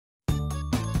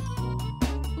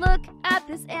Look at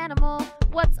this animal,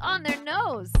 what's on their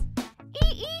nose?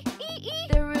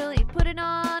 They're really putting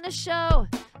on a show.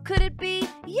 Could it be?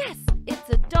 Yes, it's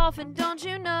a dolphin, don't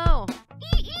you know?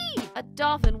 A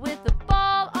dolphin with a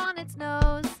ball on its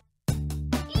nose.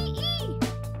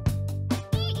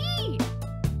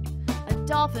 A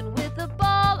dolphin with a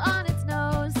ball on its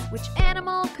nose. Which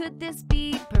animal could this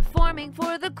be performing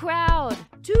for the crowd?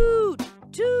 Toot,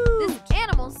 toot. This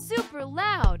animal's super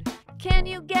loud. Can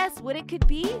you guess what it could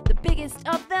be? The biggest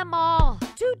of them all.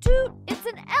 Toot, toot, it's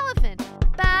an elephant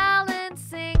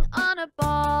balancing on a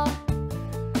ball.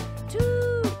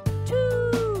 Toot,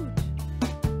 toot.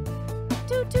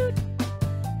 Toot, toot.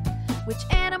 Which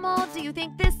animal do you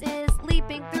think this is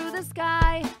leaping through the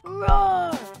sky?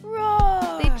 Roar,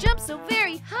 roar. They jump so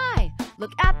very high.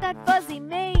 Look at that fuzzy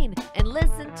mane and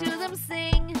listen to them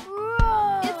sing.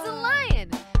 Roar. It's a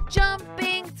lion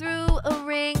jumping through a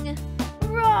ring.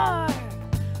 Roar,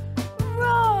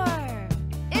 roar.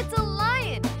 It's a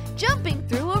lion jumping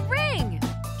through a ring.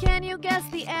 Can you guess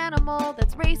the animal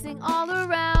that's racing all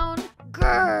around?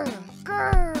 Grr,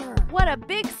 grr. What a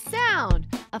big sound.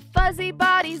 A fuzzy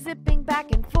body zipping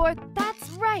back and forth. That's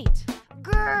right.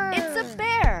 Grr. It's a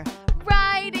bear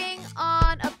riding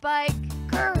on a bike.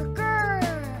 Grr, grr.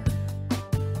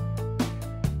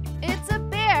 It's a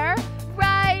bear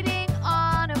riding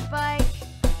on a bike.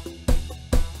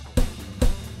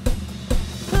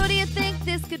 Who do you think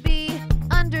this could be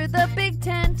under the big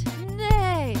tent?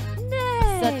 Nay,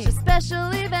 nay. Such a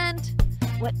special event.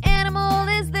 What animal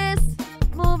is this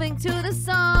moving to the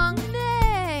song?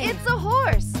 Nay. It's a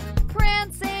horse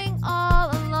prancing all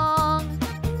along.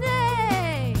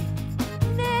 Nay,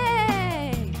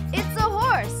 nay. It's a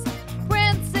horse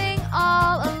prancing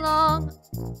all along.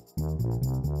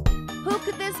 Who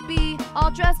could this be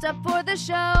all dressed up for the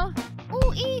show?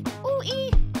 Ooh-ee,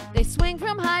 ooh-ee. They swing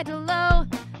from high to low.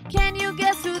 Can you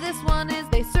guess who this one is?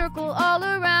 They circle all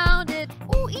around it.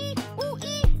 Ooh-ee,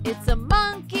 ooh-ee. It's a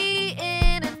monkey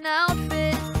in an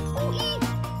outfit. Ooh-ee,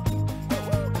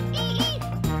 ooh-ee.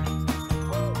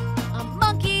 A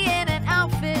monkey in an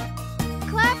outfit.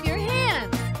 Clap your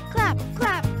hands. Clap,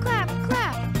 clap, clap,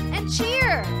 clap. And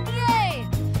cheer. Yay!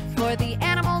 For the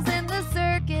animals in the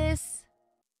circus.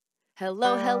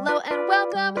 Hello, hello, and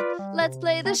welcome. Let's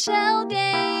play the shell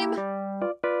game.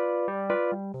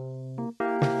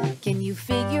 Can you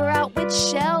figure out which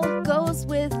shell goes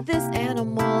with this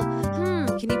animal?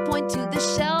 Can you point to the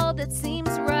shell that seems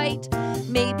right?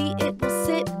 Maybe it will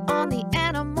sit on the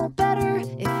animal better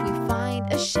if we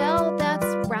find a shell that's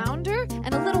rounder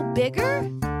and a little bigger.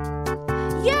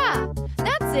 Yeah,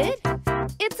 that's it.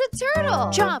 It's a turtle.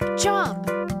 Jump, jump.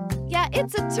 Yeah,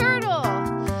 it's a turtle.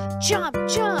 Jump,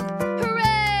 jump.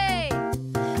 Hooray!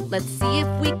 Let's see if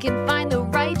we can find the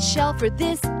right shell for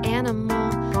this animal.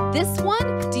 This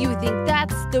one? Do you think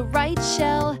that's the right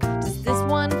shell? Does this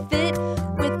one fit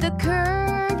with the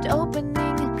curved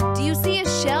opening? Do you see a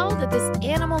shell that this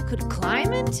animal could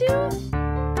climb into?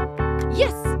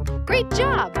 Yes! Great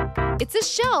job! It's a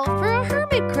shell for a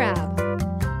hermit crab.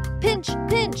 Pinch,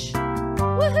 pinch.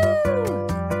 Woohoo!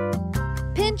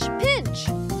 Pinch, pinch.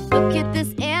 Look at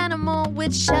this animal.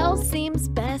 Which shell seems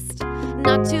best?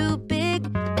 Not too big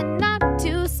and not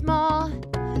too small.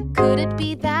 Could it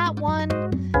be that one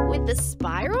with the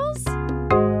spirals?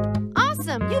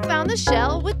 Awesome! You found the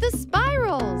shell with the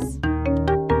spirals.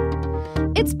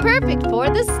 It's perfect for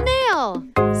the snail.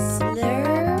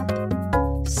 Slurp,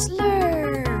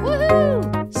 slurp. Woohoo!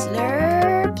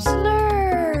 Slurp,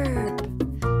 slurp.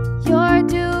 You're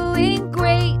doing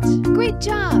great. Great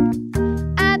job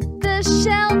at the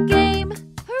shell game.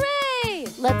 Hooray!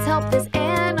 Let's help this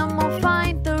animal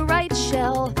find the right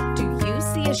shell. Do you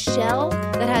see a shell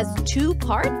that has two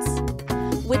parts?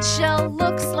 Which shell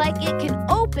looks like it can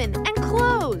open and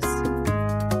close?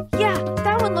 Yeah,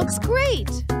 that one looks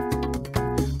great.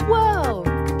 Whoa!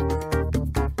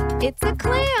 It's a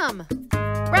clam.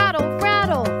 Rattle,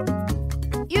 rattle.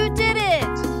 You did it.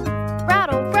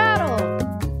 Rattle, rattle.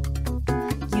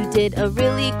 You did a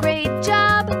really great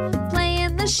job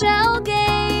playing the shell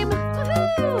game.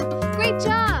 Woohoo! Great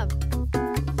job.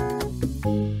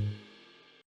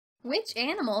 Which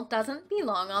animal doesn't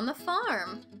belong on the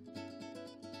farm?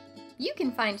 You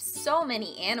can find so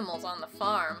many animals on the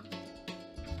farm.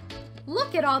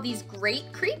 Look at all these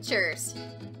great creatures.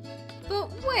 But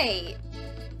wait,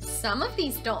 some of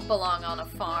these don't belong on a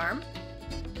farm.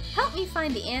 Help me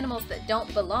find the animals that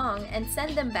don't belong and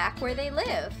send them back where they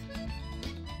live.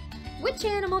 Which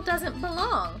animal doesn't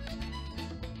belong?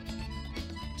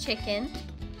 Chicken,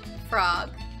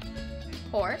 frog,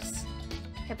 horse,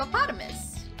 hippopotamus.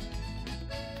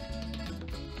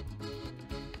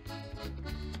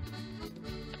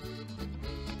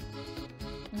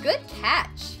 Good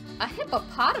catch! A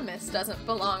hippopotamus doesn't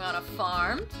belong on a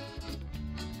farm.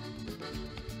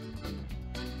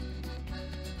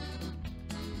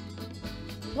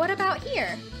 What about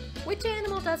here? Which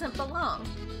animal doesn't belong?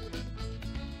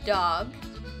 Dog,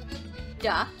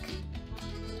 duck,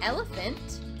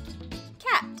 elephant,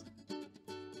 cat.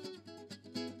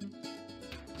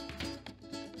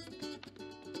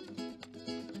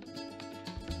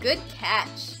 Good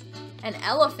catch! An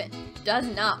elephant does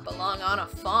not belong on a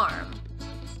farm.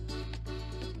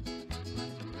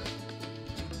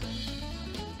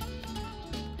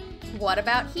 What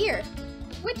about here?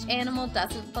 Which animal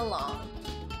doesn't belong?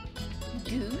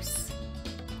 Goose,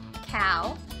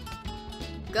 cow,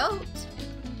 goat,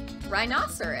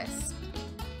 rhinoceros.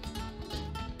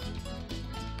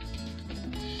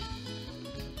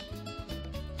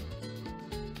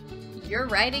 You're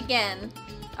right again.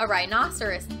 A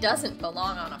rhinoceros doesn't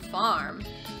belong on a farm.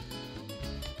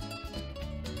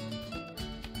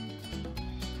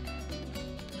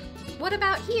 What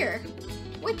about here?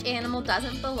 Which animal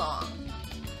doesn't belong?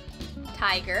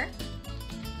 Tiger,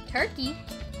 turkey,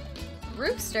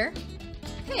 rooster,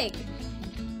 pig.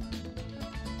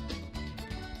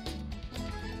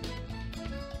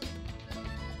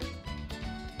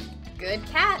 Good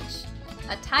catch!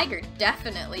 A tiger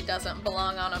definitely doesn't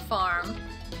belong on a farm.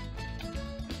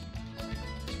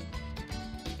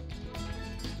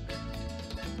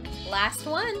 Last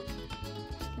one.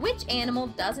 Which animal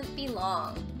doesn't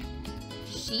belong?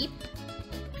 Sheep,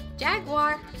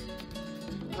 jaguar,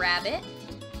 rabbit,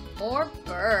 or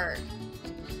bird?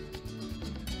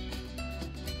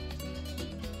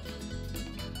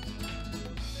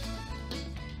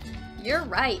 You're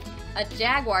right. A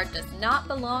jaguar does not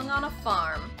belong on a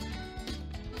farm.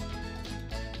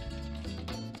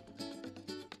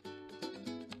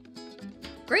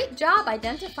 Great job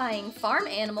identifying farm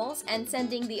animals and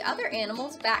sending the other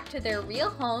animals back to their real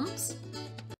homes.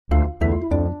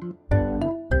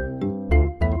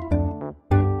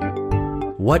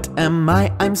 What am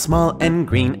I? I'm small and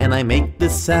green and I make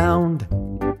this sound.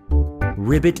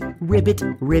 Ribbit, ribbit,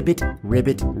 ribbit,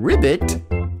 ribbit, ribbit.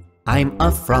 I'm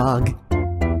a frog.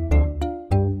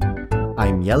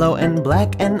 I'm yellow and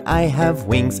black and I have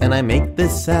wings and I make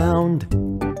this sound.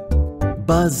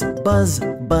 Buzz, buzz,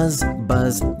 buzz,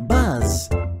 buzz, buzz.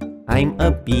 I'm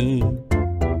a bee.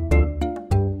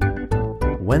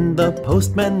 When the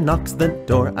postman knocks the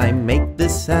door, I make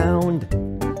this sound.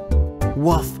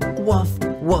 Woof, woof,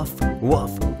 woof,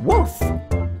 woof, woof.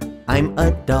 I'm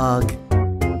a dog.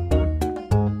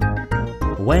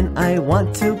 When I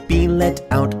want to be let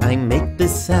out, I make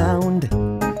this sound.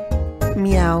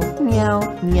 Meow,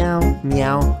 meow, meow,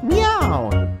 meow, meow.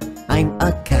 I'm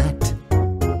a cat.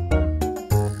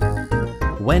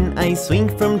 When I swing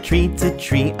from tree to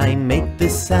tree, I make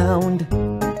this sound.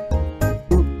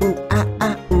 Ooh, ooh, ah,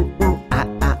 ah, ooh, ooh, ah,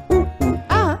 ah, ooh, ooh,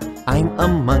 ah. I'm a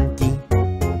monkey.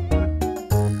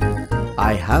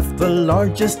 I have the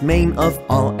largest mane of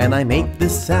all, and I make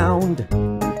this sound.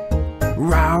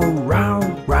 Row, row,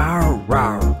 row,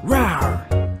 row, row.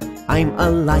 I'm a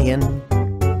lion.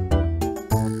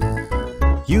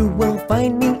 You will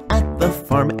find me at the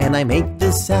farm, and I make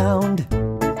this sound.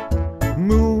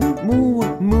 Moo,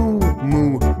 moo, moo,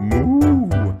 moo, moo.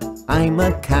 I'm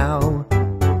a cow.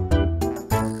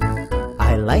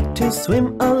 I like to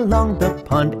swim along the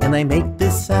pond and I make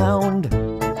this sound.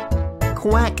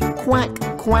 Quack, quack,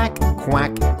 quack,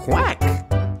 quack, quack.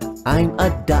 I'm a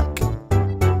duck.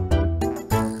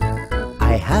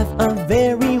 I have a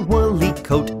very woolly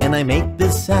coat and I make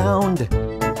this sound.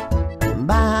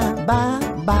 Ba, ba,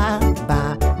 ba,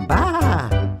 ba,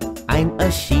 ba. I'm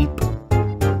a sheep.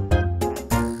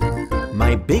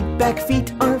 My big back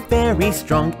feet are very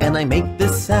strong and I make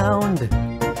this sound.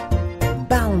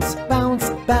 Bounce, bounce,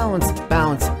 bounce,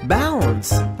 bounce,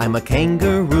 bounce. I'm a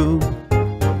kangaroo.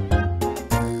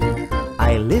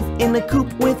 I live in a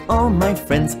coop with all my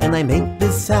friends and I make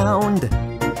this sound.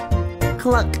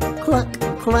 Cluck, cluck,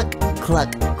 cluck,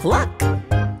 cluck, cluck.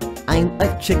 I'm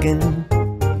a chicken.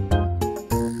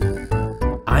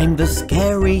 I'm the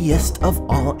scariest of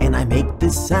all and I make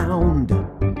this sound.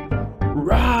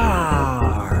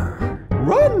 Roar!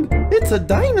 Run! It's a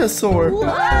dinosaur!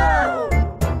 Whoa!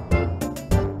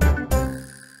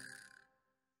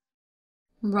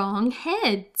 Wrong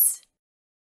heads.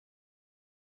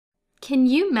 Can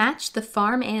you match the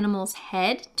farm animal's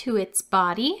head to its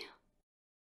body?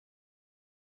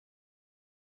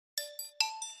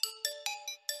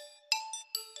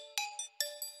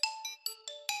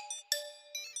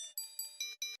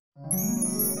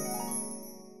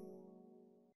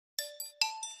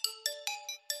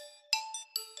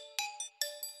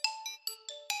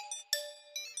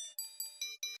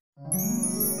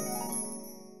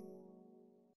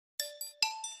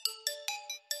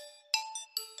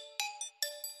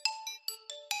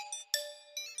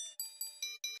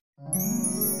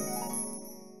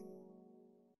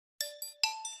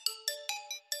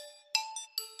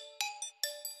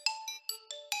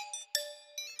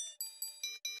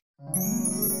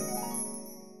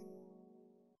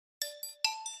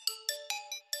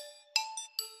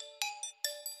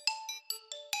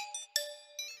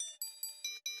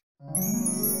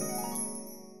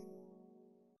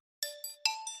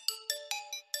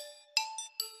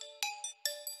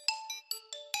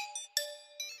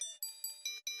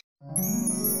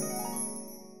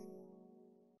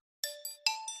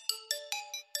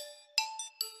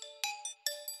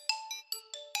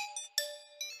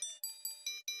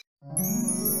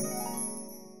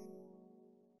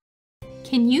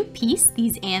 Can you piece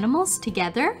these animals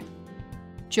together?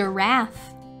 Giraffe.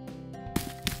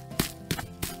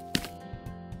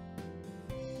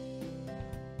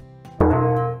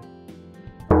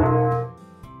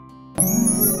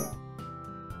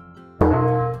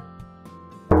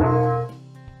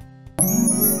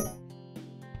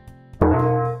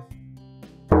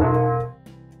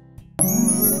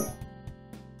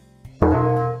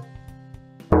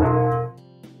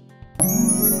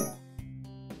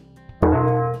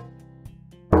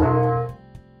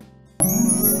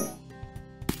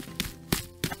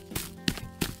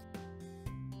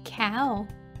 Cow.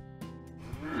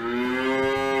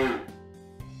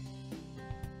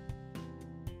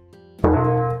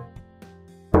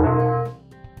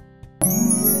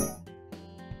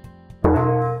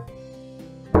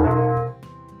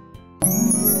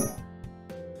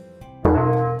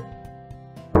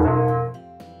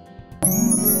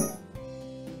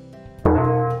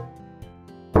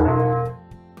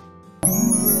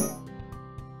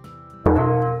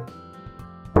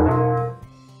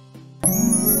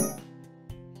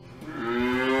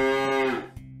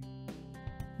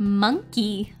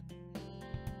 Monkey.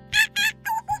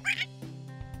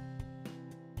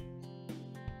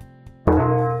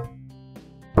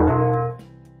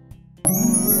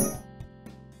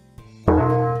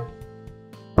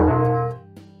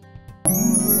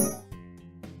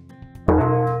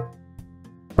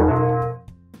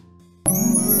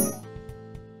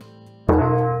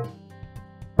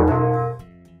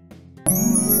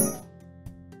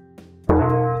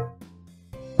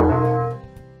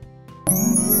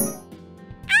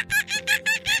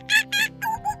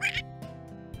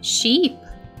 Sheep.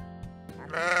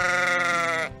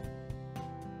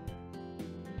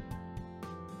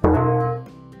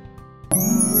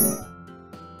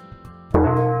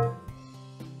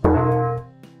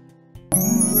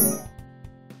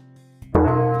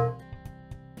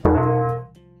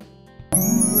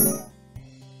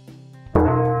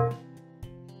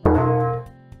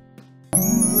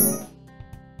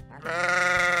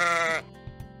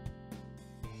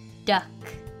 Duck.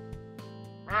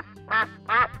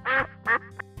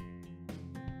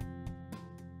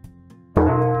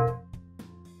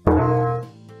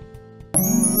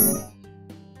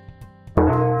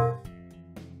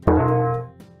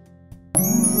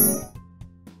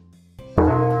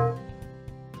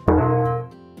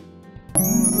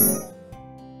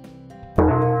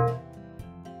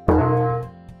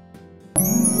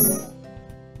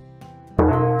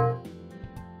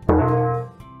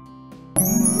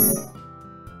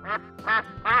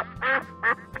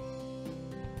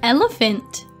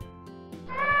 Elephant.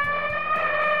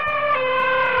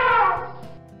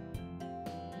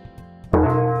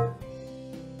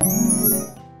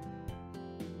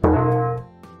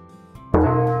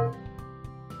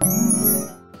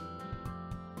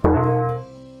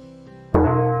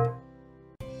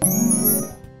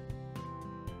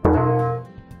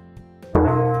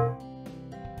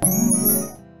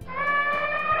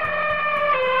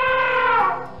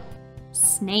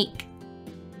 Snake.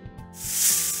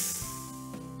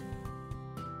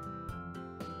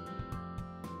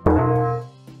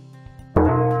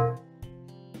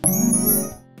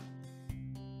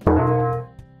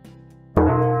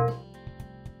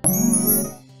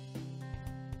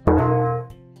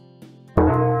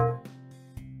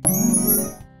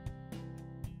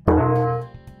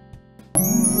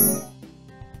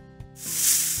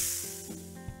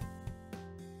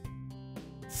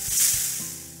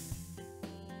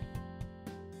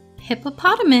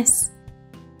 Hippopotamus.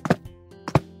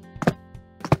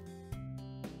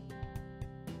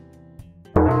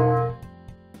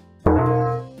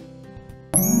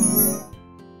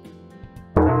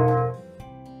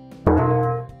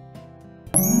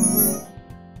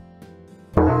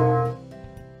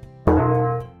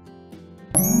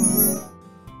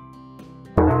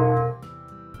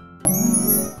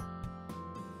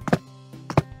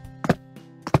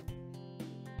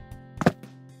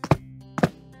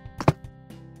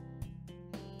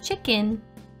 Chicken.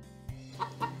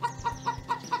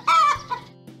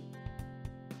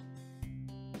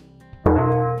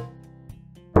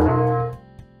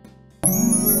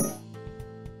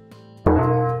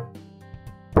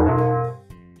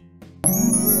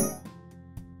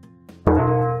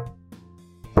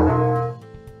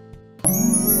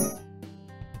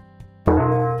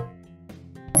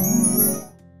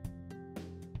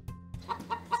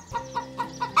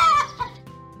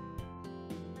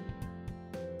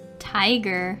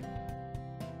 Tiger.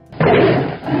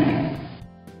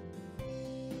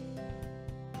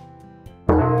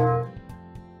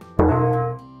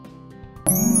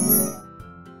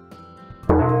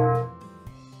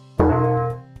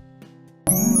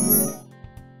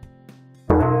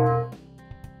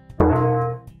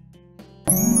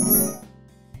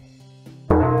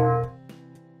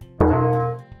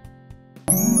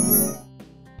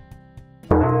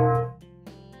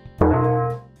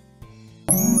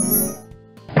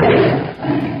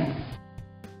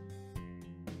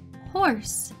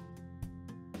 horse.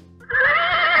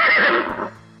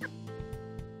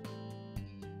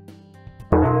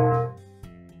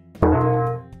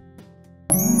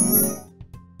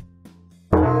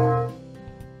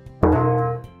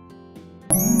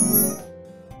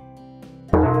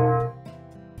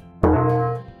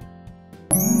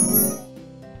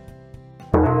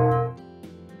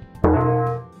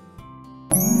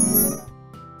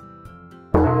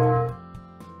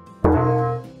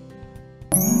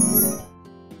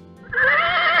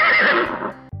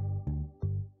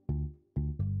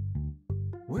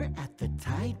 We're at the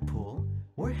tide pool.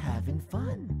 We're having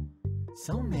fun.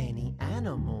 So many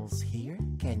animals here.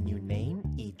 Can you name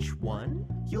each one?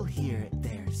 You'll hear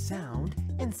their sound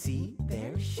and see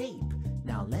their shape.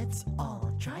 Now let's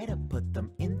all try to put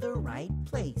them in the right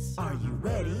place. Are you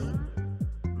ready?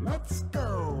 Let's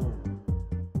go.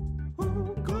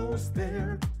 Who goes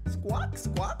there? Squawk,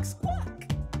 squawk, squawk.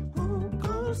 Who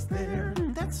goes there?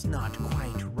 That's not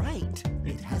quite right.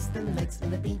 It has the legs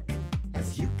and the beak.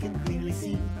 As you can clearly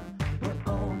see, we're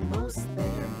almost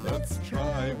there. Let's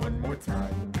try one more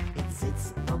time. It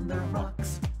sits on the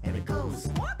rocks and it goes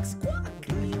squawk, squawk.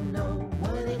 Do you know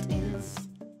what it is?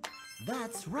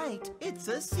 That's right, it's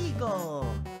a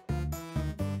seagull.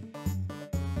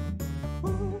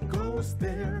 Who goes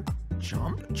there?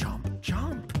 Chomp, chomp,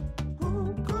 chomp.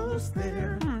 Who goes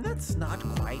there? That's not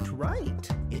quite right.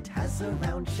 It has a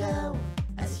round shell,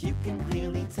 as you can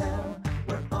clearly tell.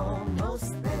 We're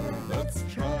almost there. Let's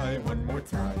try one more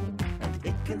time. And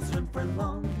it can swim for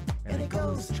long, and it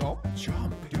goes chomp,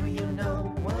 chomp. Do you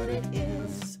know what it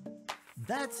is?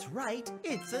 That's right,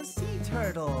 it's a sea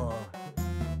turtle.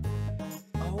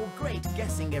 Oh, great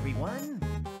guessing, everyone.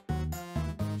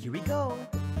 Here we go.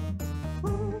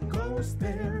 Who goes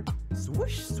there?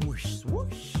 Swoosh, swoosh,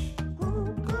 swoosh.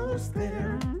 Who goes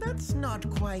there? That's not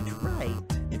quite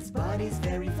right. Its body's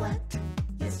very flat.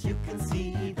 Yes, you can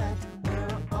see that.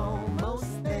 We're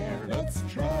almost there. Let's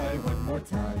try one more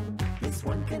time. This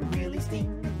one can really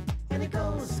sting. And it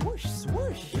goes swoosh,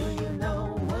 swoosh. Do you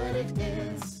know what it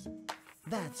is?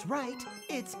 That's right,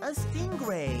 it's a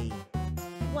stingray.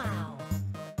 Wow.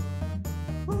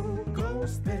 Who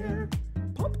goes there?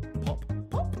 Pop, pop,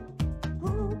 pop.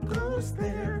 Who goes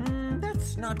there?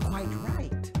 That's not quite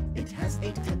right. It has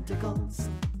 8 tentacles,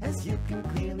 as you can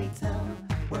clearly tell.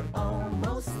 We're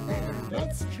almost there.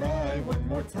 Let's try one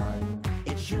more time.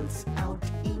 It shoots out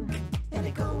ink, and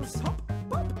it goes hop,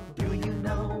 pop. Do you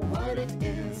know what it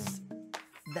is?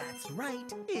 That's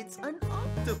right, it's an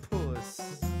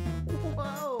octopus.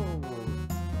 Whoa!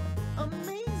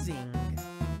 Amazing!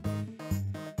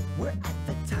 We're at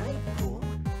the tide pool.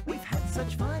 We've had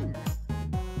such fun.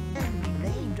 And we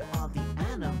named all the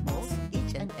animals,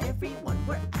 each and every one.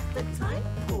 We're at the tide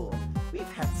pool.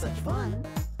 We've had such fun.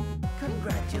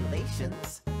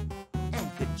 Congratulations.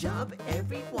 And good job,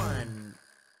 everyone.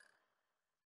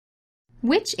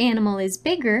 Which animal is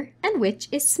bigger and which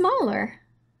is smaller?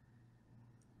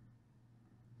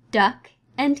 Duck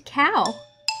and cow.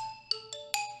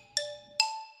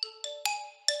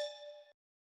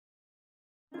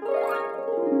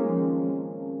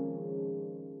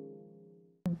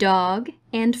 Dog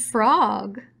and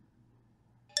frog.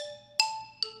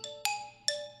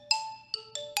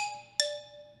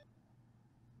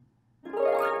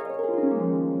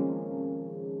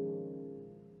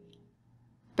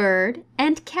 Bird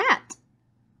and cat.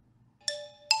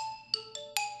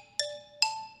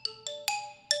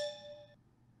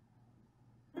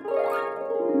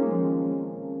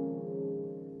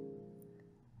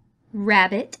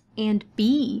 Rabbit and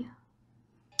bee.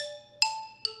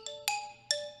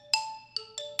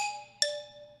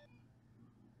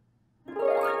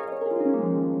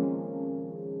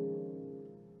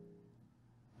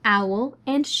 Owl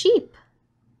and sheep.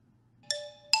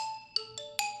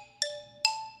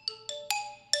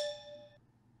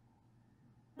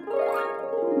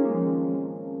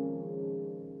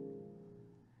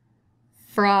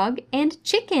 Frog and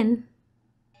chicken.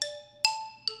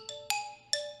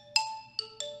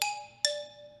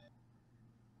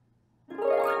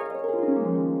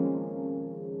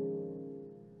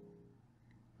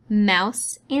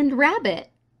 Mouse and rabbit.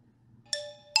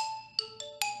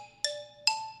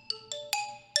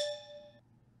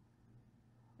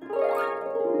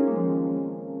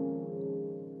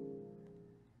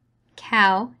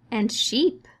 Cow and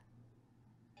sheep.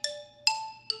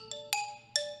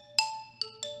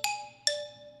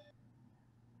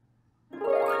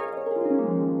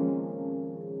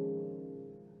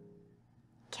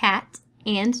 Cat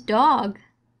and dog.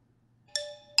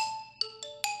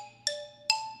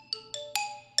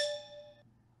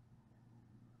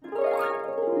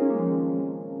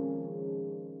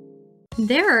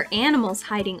 There are animals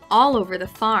hiding all over the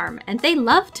farm, and they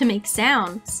love to make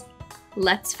sounds.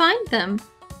 Let's find them.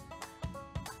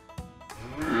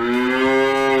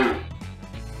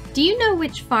 Do you know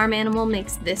which farm animal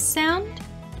makes this sound?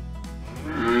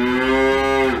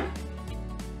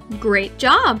 Great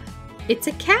job! It's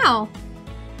a cow.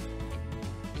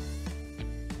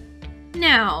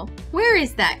 Now, where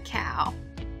is that cow?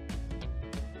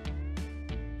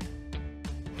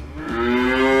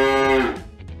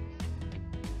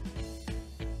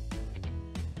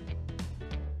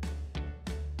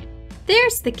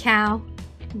 There's the cow.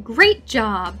 Great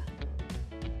job!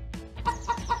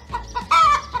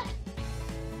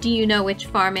 Do you know which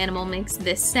farm animal makes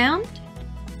this sound?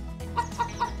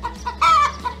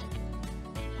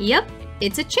 Yep,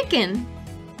 it's a chicken.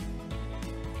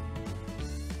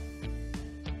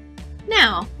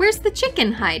 Now, where's the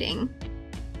chicken hiding?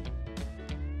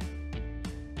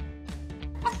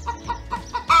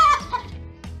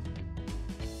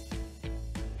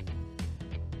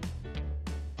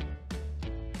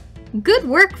 Good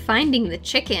work finding the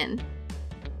chicken.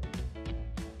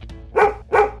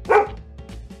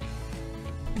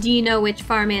 Do you know which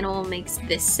farm animal makes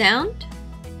this sound?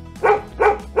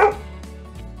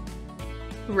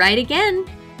 Right again,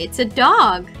 it's a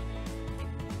dog.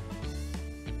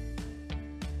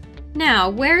 Now,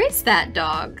 where is that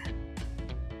dog?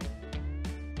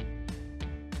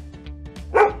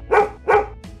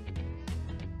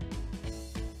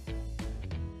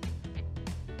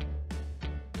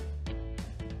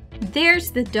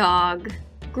 There's the dog.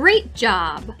 Great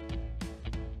job!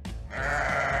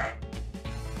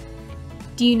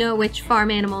 Do you know which farm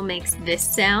animal makes this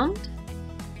sound?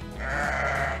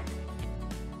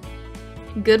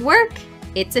 Good work!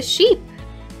 It's a sheep.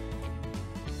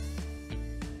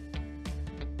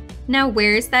 Now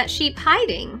where is that sheep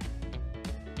hiding?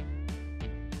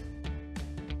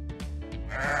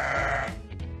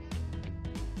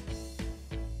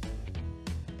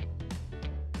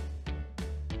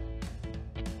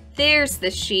 There's the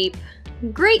sheep.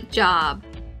 Great job!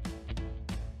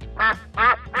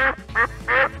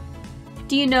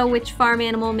 Do you know which farm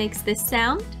animal makes this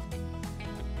sound?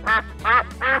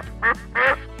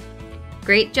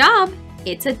 Great job!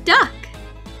 It's a duck.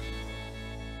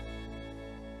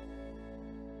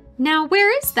 Now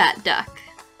where is that duck?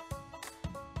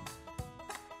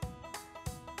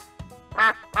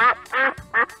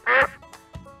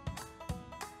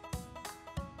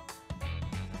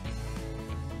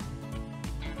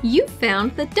 You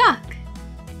found the duck.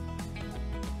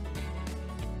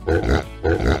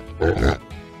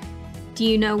 Do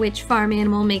you know which farm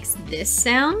animal makes this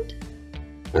sound?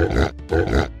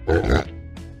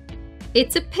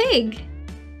 It's a pig.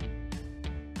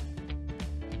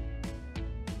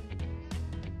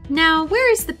 Now,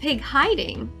 where is the pig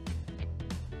hiding?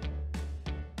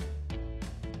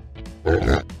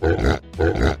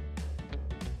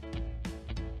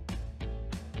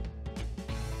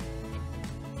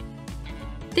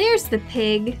 There's the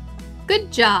pig. Good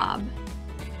job.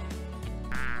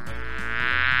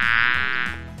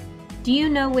 Do you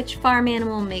know which farm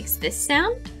animal makes this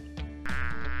sound?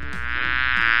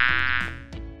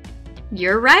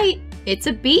 You're right, it's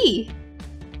a bee.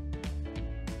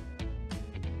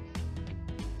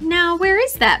 Now, where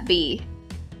is that bee?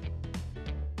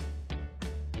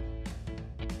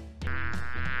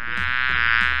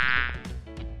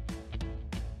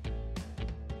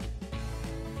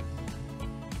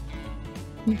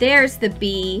 There's the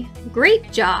bee.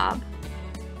 Great job.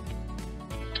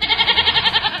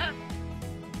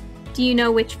 Do you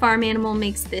know which farm animal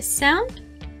makes this sound?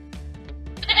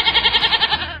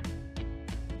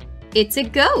 It's a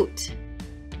goat.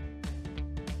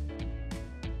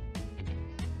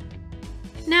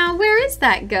 Now, where is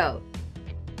that goat?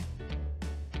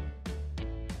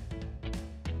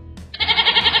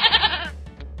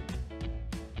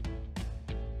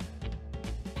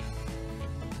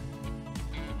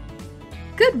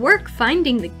 Good work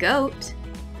finding the goat.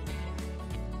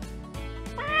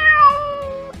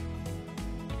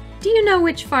 Do you know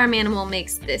which farm animal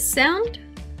makes this sound?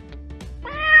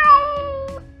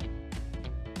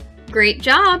 Great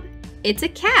job! It's a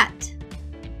cat.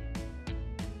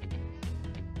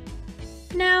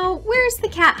 Now, where's the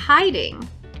cat hiding?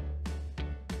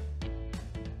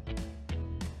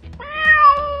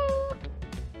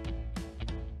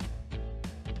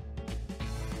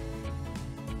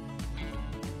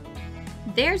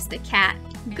 There's the cat.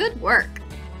 Good work.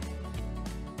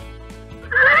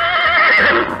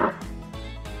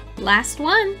 Last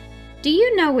one. Do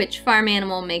you know which farm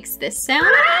animal makes this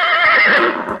sound?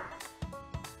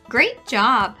 Great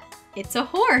job. It's a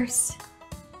horse.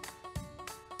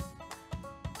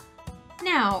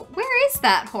 Now, where is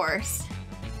that horse?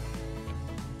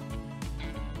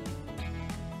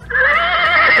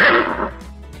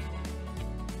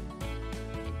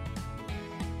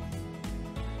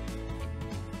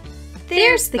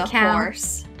 There's the cow.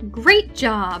 Horse. Great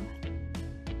job!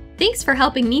 Thanks for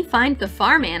helping me find the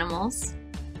farm animals.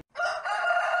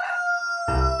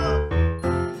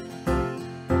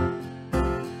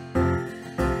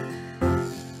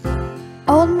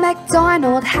 Old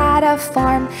MacDonald had a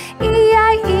farm,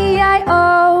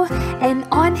 E-I-E-I-O. And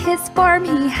on his farm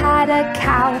he had a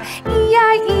cow,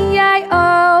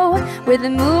 E-I-E-I-O. With a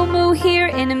moo-moo here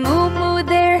and a moo-moo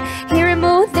there, here a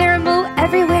moo, there a moo,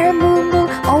 everywhere a moo-moo.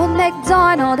 Old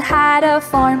MacDonald had a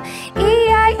farm,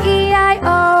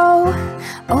 E-I-E-I-O.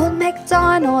 Old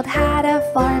MacDonald had a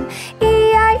farm,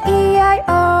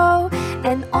 E-I-E-I-O.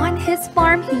 And on his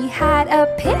farm he had a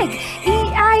pig,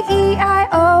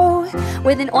 E-I-E-I-O.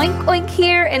 With an oink oink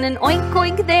here and an oink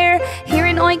oink there, here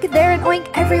an oink, there an oink,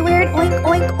 everywhere an oink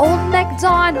oink. Old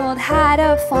MacDonald had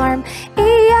a farm,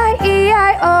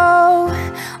 E-I-E-I-O.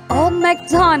 Old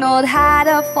MacDonald had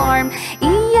a farm,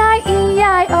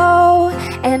 E-I-E-I-O.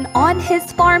 And on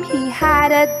his farm he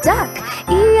had a duck,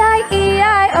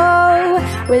 E-I-E-I-O.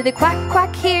 With a quack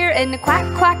quack here and a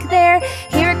quack quack there,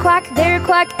 here a quack, there a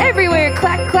quack, everywhere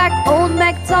quack quack. Old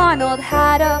MacDonald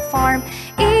had a farm,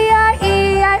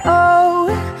 E-I-E-I-O.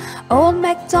 Old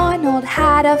MacDonald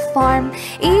had a farm,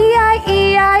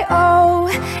 E-I-E-I-O.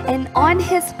 And on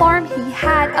his farm he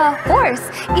had a horse,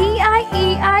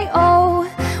 E-I-E-I-O.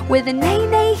 With a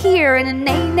neigh-neigh here and a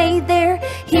neigh-neigh there,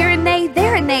 here a neigh,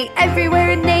 there a neigh,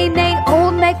 everywhere a neigh-neigh.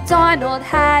 Old MacDonald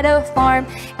had a farm,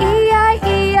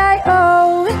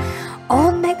 E-I-E-I-O.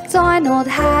 Old MacDonald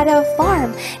had a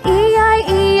farm,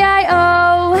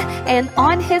 E-I-E-I-O. And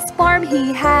on his farm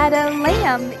he had a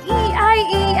lamb,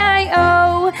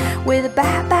 E-I-E-I-O. With a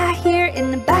ba-ba here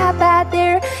and a ba-ba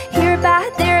there, here a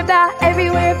ba, there a ba,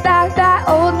 everywhere a ba-ba.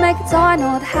 Old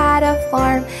MacDonald had a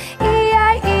farm,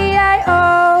 E-I-E-I-O.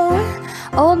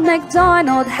 Old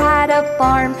MacDonald had a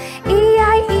farm,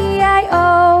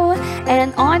 E-I-E-I-O.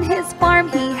 And on his farm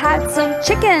he had some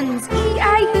chickens,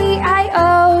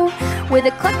 E-I-E-I-O. With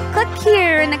a cluck cluck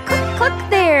here and a cluck cluck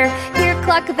there, here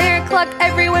cluck, there cluck,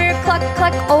 everywhere cluck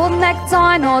cluck. Old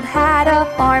MacDonald had a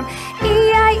farm,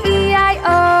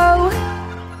 E-I-E-I-O.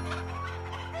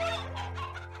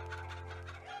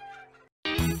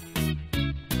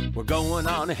 We're going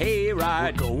on a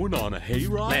hayride. We're going on a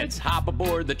hayride? Let's hop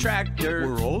aboard the tractor.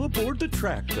 We're all aboard the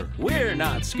tractor. We're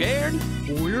not scared.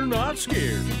 We're not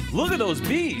scared. Look at those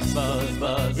bees. Buzz,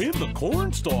 buzz. In the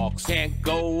corn stalks. Can't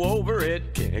go over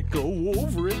it. Can't go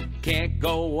over it. Can't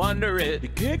go under it. You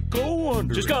can't go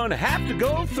under Just it. gonna have to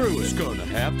go through it. Just gonna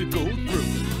have to go through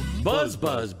it. Buzz,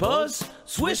 buzz, buzz.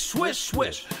 Swish, swish,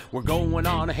 swish. We're going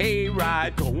on a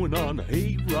hayride. Going on a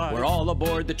hayride. We're all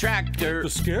aboard the tractor.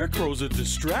 The scarecrow's a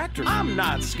distractor. I'm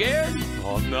not scared.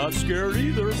 I'm not scared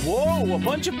either. Whoa, a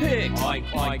bunch of pigs. Oink,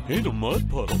 oink. In a mud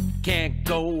puddle. Can't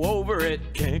go over it.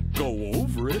 Can't go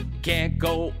over it. Can't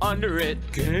go under it.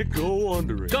 Can't go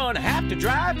under it. Gonna have to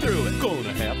drive through it.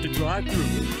 Gonna have to drive through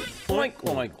it. Oink,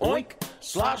 oink, oink.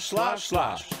 Slosh, slosh,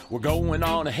 slosh. We're going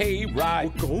on a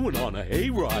hayride. We're going on a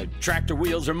hayride. Tractor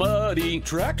wheels are muddy.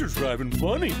 Tractor's driving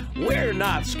funny. We're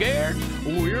not scared.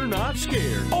 We're not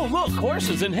scared. Oh, look,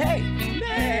 horses and hay.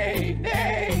 Neigh,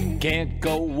 neigh. Can't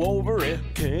go over it.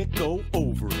 Can't go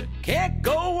over it. Can't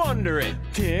go under it.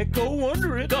 Can't go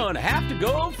under it. Gonna have to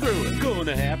go through it.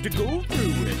 Gonna have to go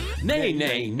through it. Neigh,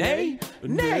 neigh, neigh.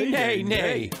 Neigh, neigh,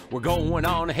 neigh. We're going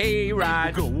on a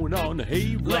hayride. Going on a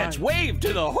hayride. Let's wave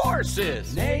to the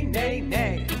horses. Neigh, neigh,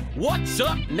 neigh. What's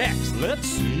up next? Let's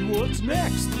see what's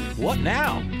next. What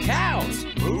now? Cows.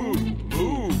 Moo,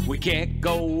 moo. We can't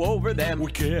go over them.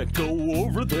 We can't go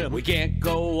over them. We can't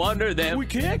go under them. We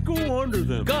can't go under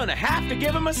them. Gonna have to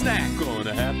give them a snack.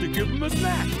 Gonna have to give them a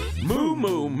snack. Moo,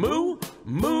 moo, moo.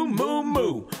 Moo, moo,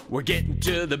 moo. We're getting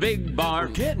to the big barn.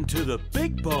 We're getting to the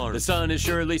big barn. The sun is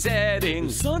surely setting.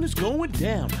 The sun is going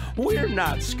down. We're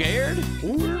not scared.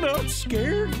 We're not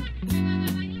scared.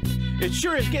 It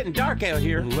sure is getting dark out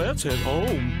here. Let's head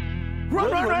home.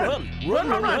 Run, run, run. Run,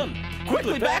 run, run.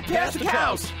 Quickly back past the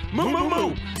cows. Moo, moo,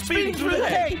 moo. Speeding through the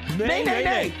hay. Neigh, neigh,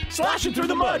 neigh. Sloshing through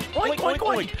the mud. Oink, oink,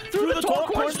 oink. Through the tall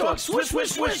corn stalks. Swish,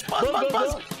 swish, swish. Buzz, buzz,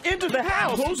 buzz. Into the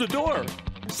house. Close the door.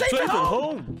 Safe at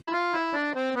home.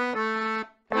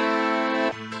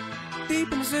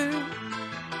 Deep in the zoo,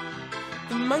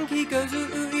 the monkey goes ooh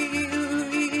ooh ee ee ooh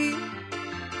ooh ee ee.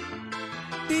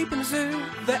 Deep in the zoo,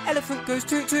 the elephant goes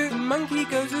toot toot, the monkey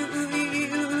goes ooh ooh ee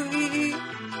ee ooh ooh ee ee.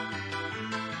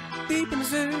 Deep in the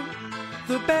zoo,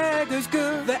 the bear goes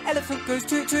goo, the elephant goes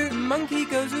toot toot, the monkey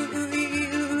goes ooh ooh ee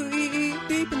ee ooh ooh ee ee.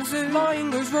 the zoo. Lion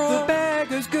goes roar. The bear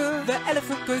goes good. The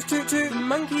elephant goes toot toot. The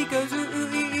monkey goes ooh ooh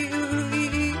ee ee ooh ee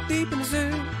ee. Deep in the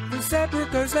zoo. The zebra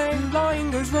goes lame.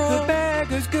 Lion goes roar. The bear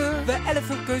goes good. The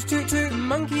elephant goes toot toot. The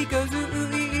monkey goes ooh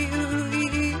ooh ee ee ooh ooh ee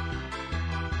ee.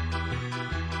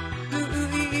 Ooh ooh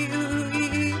ee ee ooh ooh ee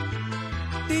ee.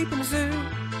 Deep in the zoo.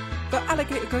 The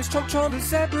alligator goes chomp chomp. The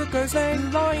zebra goes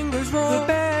lame. The lion goes roar. The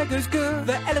bear goes good.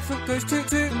 The elephant goes toot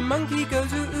toot. The monkey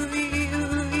goes ooh ooh ee ee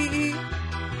ooh ooh ee ee.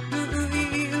 Ooh ooh ee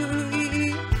ee ooh ooh ee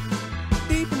ee.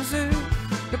 Deep in the zoo.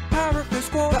 The parrot goes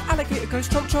squawk. The alligator goes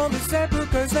chomp chomp. The zebra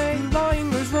goes lame. The lion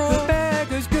goes roar. The bear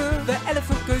goes good. The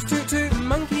elephant goes toot toot. The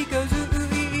monkey goes ooh ooh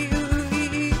ee ee ooh ooh ee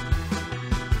ee.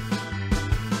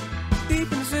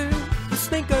 Deep in the zoo. The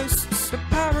snake goes. The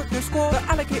parrot goes squawk. The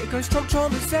alligator goes chomp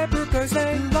chomp. The zebra goes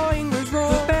lame. The lion goes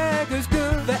roar. The bear goes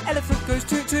good. The elephant goes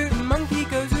toot toot. The monkey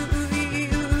goes ooh ooh ee ee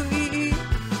ooh ooh ee ee.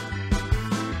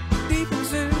 Deep in the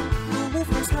zoo. The wolf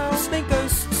goes howl. The snake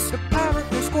goes. The parrot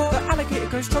goes squawk. The alligator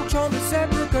goes chomp chomp. The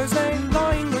zebra goes lame. The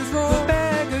lion goes roar. The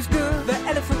bear goes good. The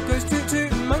elephant goes toot toot.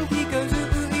 The monkey goes ooh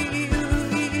ooh ee ee ooh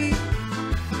ooh ee ee.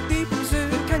 Deep in the zoo.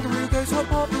 The kangaroo goes hop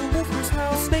hop. The wolf goes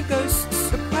howl. The snake goes.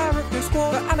 The parrot goes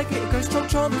squawk. The alligator goes chomp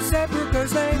chomp. The zebra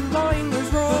goes lame. The lion goes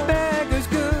roar. The bear goes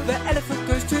good. The elephant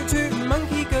goes toot toot. The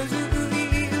monkey goes ooh ooh ee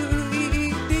ee ooh ooh ee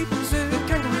ee. Deep in the zoo. The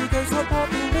kangaroo goes hop hop.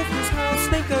 The wolf goes howl. The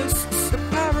snake goes. The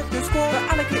parrot goes squawk. The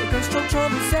alligator goes chomp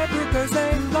chomp. The zebra goes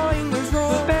lame. The lion goes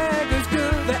roar. The bear goes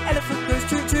good. The elephant goes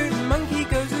toot toot. The monkey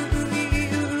goes ooh ooh ee ee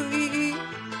ooh ooh ee ee.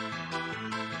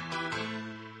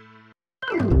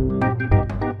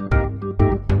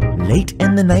 Late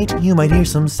in the night you might hear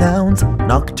some sounds.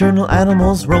 Nocturnal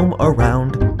animals roam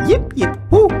around. Yip yip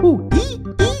whoo whoo ee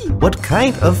ee. What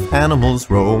kind of animals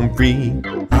roam free?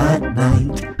 At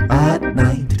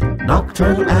night,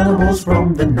 nocturnal animals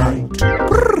roam the night.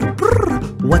 Brr, brr.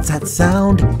 What's that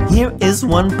sound? Here is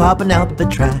one popping out the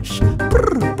trash.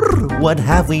 Brr, brr. What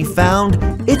have we found?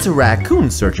 It's a raccoon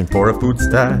searching for a food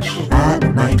stash. At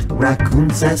night, raccoon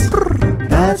says, brr.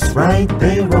 That's right,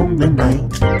 they roam the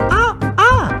night. Ah,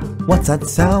 ah. What's that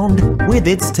sound? With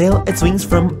its tail, it swings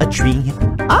from a tree.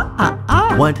 Ah, ah,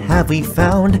 ah. What have we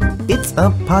found? It's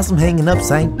a possum hanging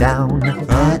upside down.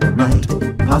 At night,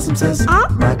 possum says, ah.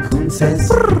 Raccoon says,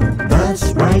 brr.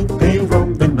 That's right, they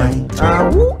roam the night.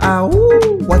 Ow, ow.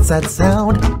 What's that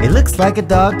sound? It looks like a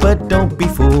dog, but don't be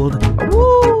fooled.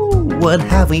 Woo! What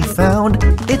have we found?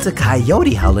 It's a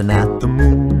coyote howling at the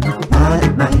moon.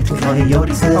 At night,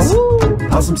 coyote says,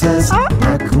 possum says,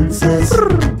 raccoon says,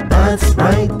 that's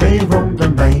right, they roam the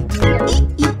night.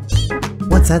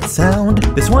 What's that sound?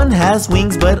 This one has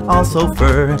wings but also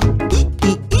fur.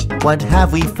 What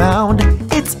have we found?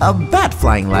 It's a bat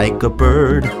flying like a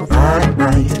bird. At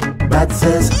night, bat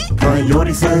says,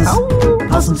 coyote says,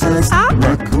 possum says,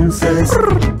 raccoon says,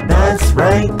 that's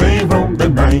right, they roam the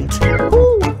night.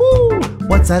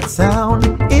 What's that sound?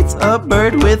 It's a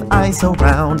bird with eyes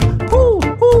around.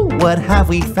 What have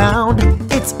we found?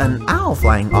 It's an owl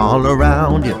flying all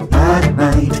around. At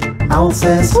night, owl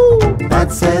says,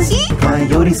 bat says,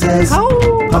 coyote says,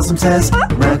 possum says,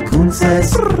 raccoon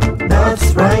says,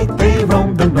 that's right, they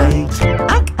roam the night.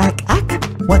 Ack, ack, ack.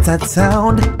 What's that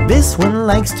sound? This one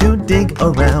likes to dig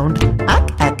around. Ack,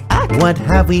 ack, ack. What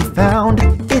have we found?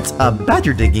 It's a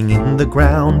badger digging in the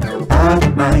ground.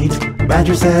 At night,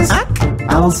 badger says, ack.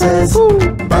 Owl says,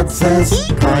 bat says,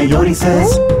 coyote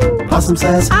says, possum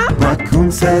says, raccoon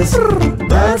says,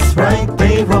 that's right,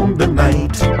 they roam the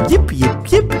night. Yip, yip,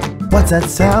 yip. What's that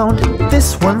sound?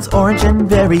 This one's orange and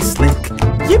very slick.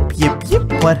 Yip, yip,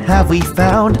 yip. What have we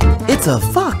found? It's a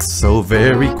fox, so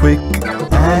very quick.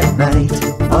 At night,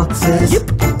 fox says, yip.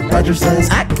 Badger says,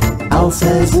 ack. Owl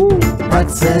says, bat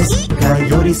says,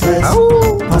 coyote says,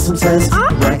 possum says,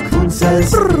 raccoon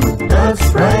says,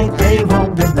 that's right, they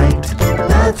roam the night.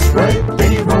 That's right,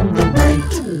 they roam the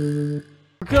night.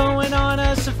 We're going on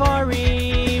a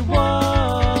safari,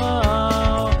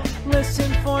 whoa.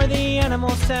 Listen for the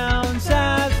animal sounds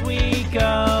as we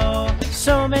go.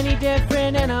 So many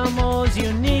different animals,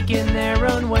 unique in their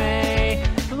own way.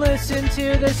 Listen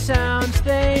to the sounds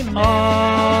they make. All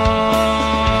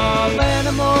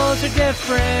animals are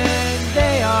different,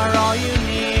 they are all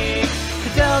unique. To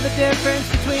tell the difference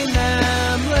between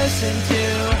them, listen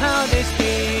to how they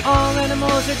speak. All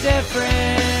animals are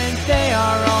different, they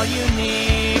are all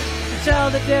unique. To tell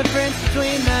the difference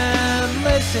between them,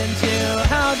 listen to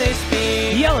how they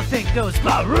speak. The elephant goes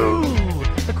baroo,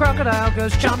 the crocodile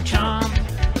goes chomp chomp,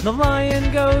 the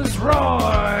lion goes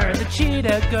roar, the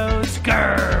cheetah goes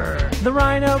grrr, the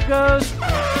rhino goes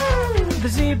the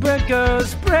zebra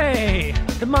goes bray,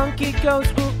 the monkey goes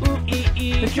ooh ooh ee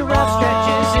ee, the giraffe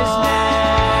stretches his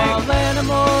neck. All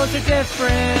animals are are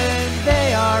different,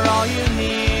 they are all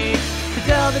unique. To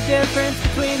tell the difference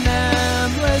between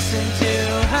them, listen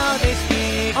to how they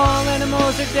speak. All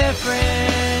animals are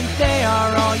different, they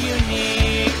are all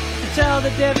unique. To tell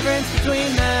the difference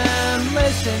between them,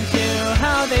 listen to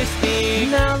how they speak.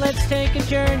 Now let's take a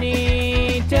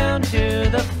journey down to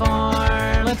the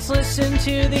farm. Let's listen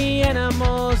to the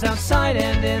animals outside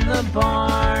and in the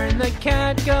barn. The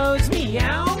cat goes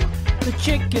meow, the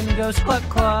chicken goes cluck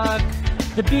cluck,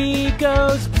 the bee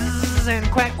goes bzzz, and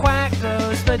quack quack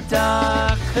goes the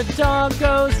duck. The dog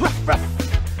goes ruff ruff,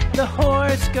 the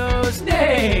horse goes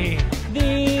neigh.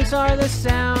 These are the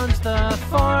sounds the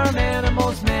farm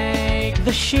animals make.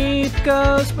 The sheep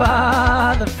goes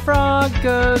baa, the frog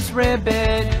goes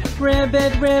ribbit,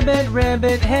 ribbit, ribbit,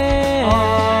 ribbit, hey.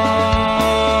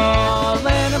 All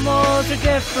animals are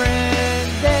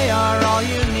different, they are all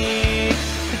unique.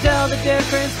 To tell the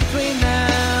difference between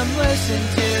them, listen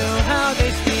to how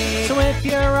they speak. So if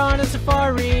you're on a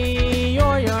safari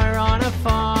or you're on a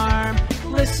farm,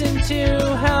 listen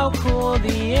to how cool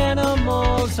the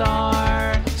animals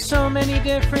are. So many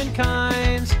different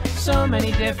kinds, so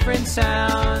many different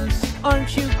sounds.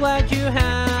 Aren't you glad you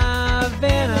have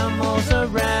animals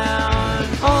around?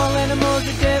 All animals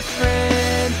are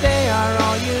different, they are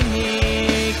all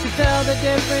unique. To tell the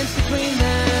difference between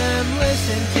them,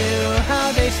 listen to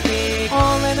how they speak.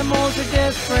 All animals are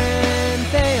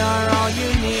different, they are all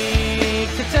unique.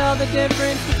 To tell the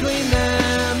difference between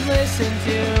them, listen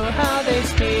to how they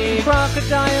speak.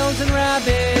 Crocodiles and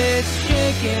rabbits,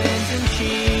 chickens and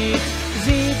sheep,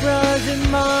 zebras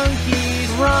and monkeys,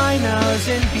 rhinos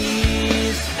and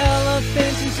bees,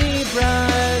 elephants and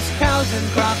zebras, cows and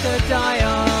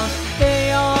crocodiles.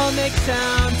 They all make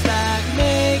sounds that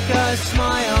make us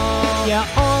smile. Yeah,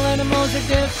 all animals are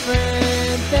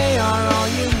different, they are all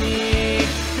unique.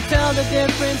 To tell the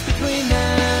difference between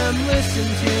them, listen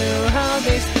to how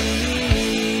they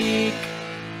speak.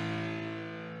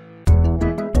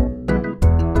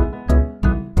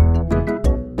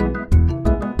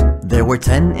 There were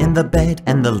 10 in the bed,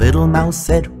 and the little mouse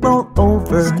said, roll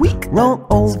over, squeak, roll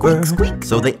over, squeak, squeak.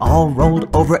 So they all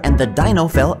rolled over, and the dino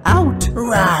fell out.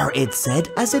 Rawr, it said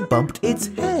as it bumped its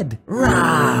head.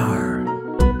 Rawr.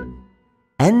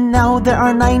 And now there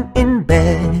are 9 in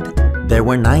bed. There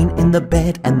were 9 in the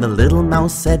bed, and the little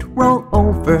mouse said, roll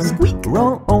over, squeak,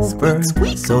 roll over,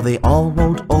 squeak. So they all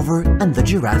rolled over, and the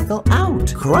giraffe fell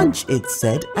out. Crunch, it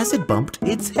said as it bumped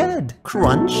its head.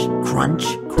 Crunch, crunch,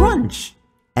 crunch.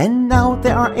 And now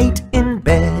there are 8 in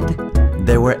bed.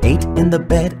 There were 8 in the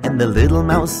bed, and the little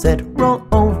mouse said, roll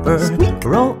over, squeak,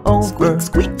 roll over, squeak,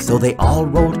 squeak. So they all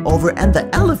rolled over, and the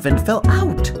elephant fell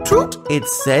out. Toot, it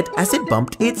said as it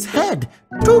bumped its head.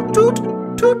 Toot, toot,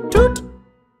 toot, toot.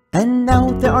 And now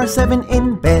there are 7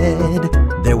 in bed.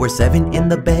 There were 7 in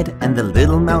the bed, and the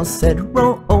little mouse said,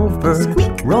 roll over,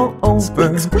 squeak, roll over,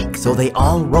 squeak, squeak. So they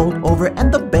all rolled over, and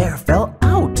the bear fell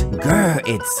out. Grr,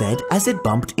 it said as it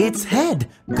bumped its head.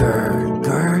 Grr,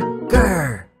 grr,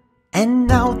 grr. And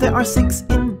now there are 6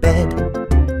 in bed.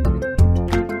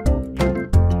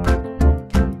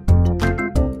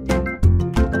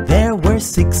 There were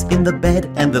 6 in the bed,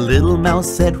 and the little mouse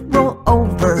said, roll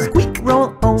over, squeak,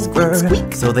 roll over, squeak,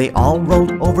 squeak. So they all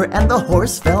rolled over, and the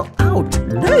horse fell out.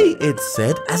 Neigh, it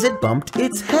said as it bumped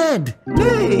its head.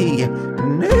 Neigh,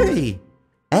 neigh.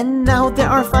 And now there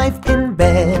are 5 in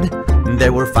bed.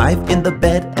 There were 5 in the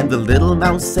bed, and the little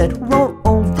mouse said, roll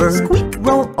over, squeak,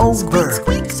 roll over, squeak,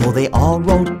 squeak. So they all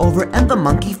rolled over, and the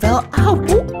monkey fell out.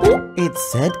 Ooh, ooh, it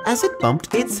said as it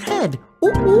bumped its head. Ooh,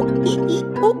 ooh, ee, ee,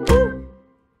 ooh, ooh.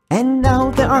 And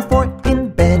now there are 4 in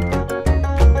bed.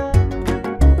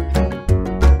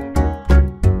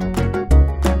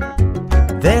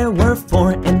 There were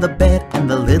 4 in the bed, and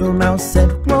the little mouse said,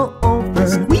 roll over,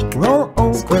 squeak, roll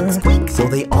over, squeak, squeak. So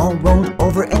they all rolled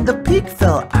over, and the pig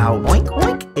fell out. Oink,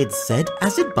 oink, it said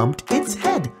as it bumped its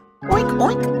head. Oink,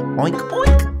 oink, oink,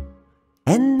 oink.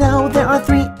 And now there are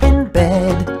 3 in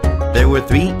bed. There were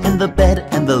 3 in the bed,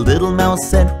 and the little mouse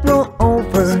said, roll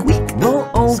over, squeak, roll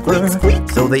over, squeak, squeak.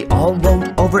 So they all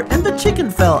rolled over, and the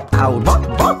chicken fell out.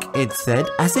 Buck, buck, it said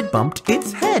as it bumped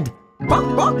its head. Buck,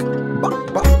 buck,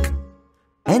 buck, buck.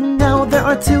 And now there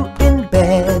are 2 in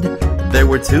bed. There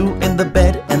were 2 in the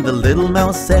bed, and the little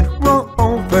mouse said, roll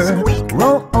over, squeak,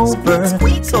 roll over, squeak,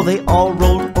 squeak. So they all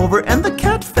rolled over, and the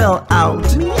cat fell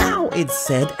out. Meow, it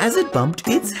said as it bumped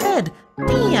its head.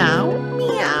 Meow,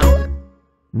 meow.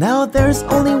 Now there's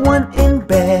only 1 in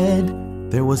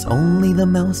bed. There was only the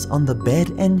mouse on the bed,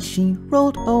 and she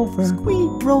rolled over,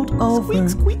 squeak, rolled over, squeak,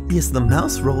 squeak. Yes, the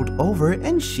mouse rolled over,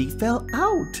 and she fell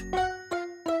out.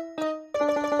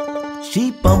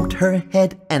 She bumped her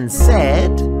head and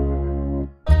said,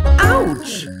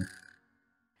 Ouch!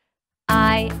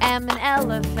 I am an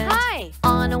elephant. Hi!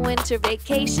 On a winter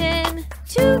vacation.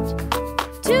 Toot,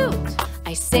 toot.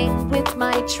 I sing with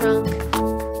my trunk.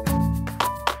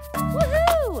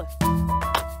 Woohoo!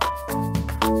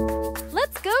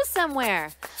 Let's go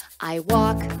somewhere. I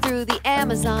walk through the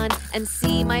Amazon and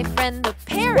see my friend the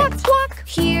parrot. Squawk, squawk.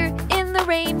 Here in the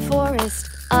rainforest,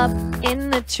 up in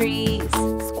the trees.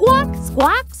 Squawk,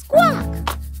 squawk,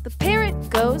 squawk. The parrot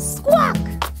goes squawk.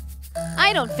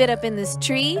 I don't fit up in this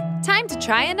tree. Time to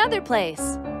try another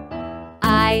place.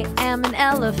 I am an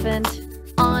elephant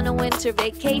on a winter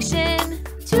vacation.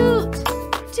 Toot,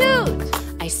 toot.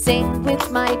 I sing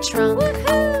with my trunk.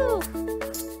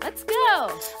 Woohoo! Let's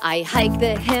go. I hike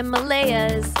the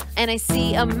Himalayas and I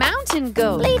see a mountain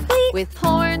goat. Bleep, bleep. With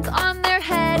horns on their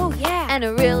head. Oh, yeah. And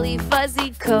a really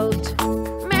fuzzy coat.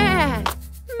 Meh,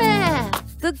 meh.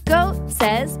 The goat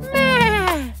says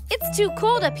meh. It's too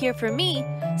cold up here for me.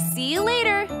 See you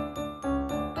later.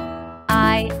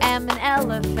 I am an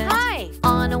elephant. Hi!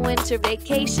 On a winter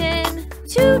vacation.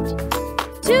 Toot,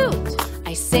 toot.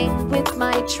 I sing with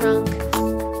my trunk.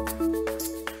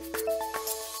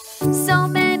 So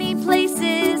many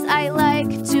places I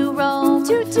like to roam.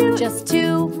 Toot, toot. Just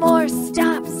 2 more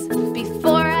stops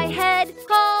before I head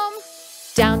home.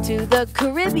 Down to the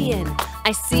Caribbean,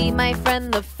 I see my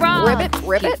friend the frog. Ribbit,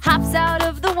 ribbit. He hops out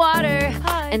of the water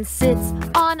and sits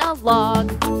on a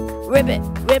log. Ribbit,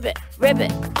 ribbit,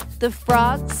 ribbit. The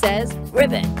frog says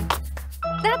ribbit.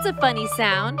 That's a funny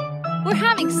sound. We're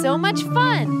having so much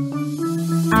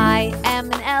fun. I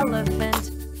am an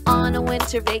elephant on a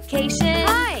winter vacation.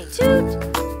 Hi! Toot,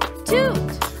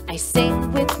 toot. I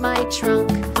sing with my trunk.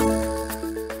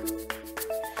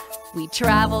 We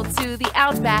travel to the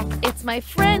outback. It's my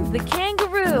friend the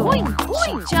kangaroo. Boing,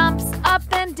 boing. She jumps up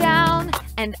and down,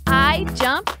 and I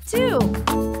jump too.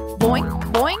 Boing,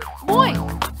 boing,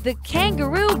 boing. The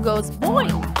kangaroo goes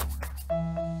boing.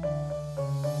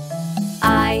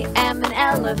 I am an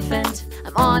elephant.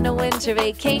 I'm on a winter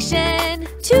vacation.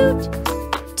 Toot,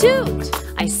 toot.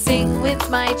 I sing with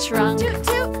my trunk. Toot,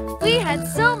 toot. We had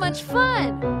so much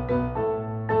fun.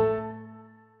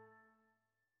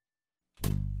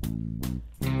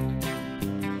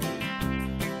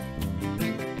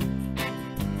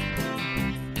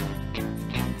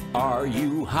 Are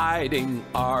you hiding?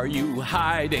 Are you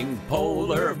hiding?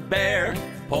 Polar bear,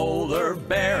 polar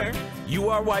bear. You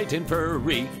are white and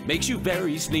furry, makes you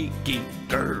very sneaky.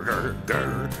 Grr, grr,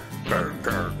 grr, grr,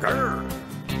 grr, grr.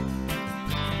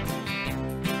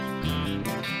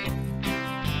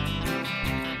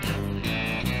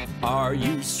 Are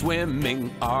you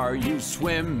swimming? Are you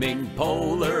swimming?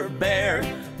 Polar bear,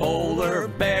 polar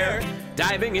bear.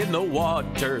 Diving in the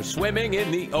water, swimming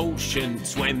in the ocean.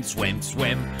 Swim, swim,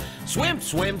 swim, swim,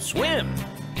 swim, swim.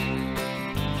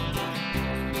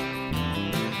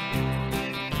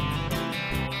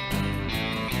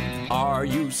 Are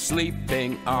you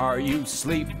sleeping? Are you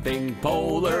sleeping?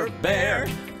 Polar bear,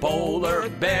 polar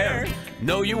bear.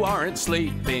 No, you aren't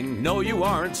sleeping. No, you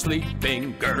aren't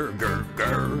sleeping. Grr, grr,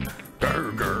 grr,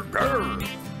 grr, grr, grr.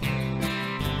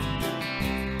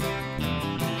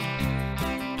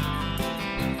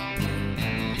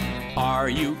 Are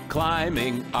you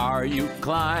climbing? Are you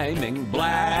climbing?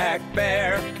 Black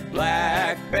bear,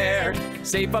 black bear.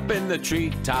 Safe up in the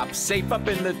treetops, safe up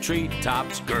in the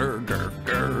treetops. Grr, grr,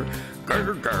 grr,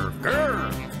 grr, grr,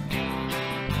 grr.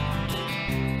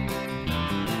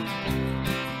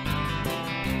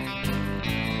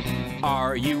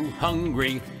 Are you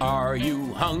hungry? Are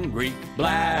you hungry?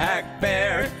 Black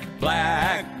bear,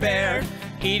 black bear.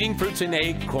 Eating fruits and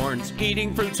acorns,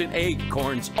 eating fruits and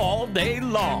acorns all day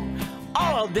long,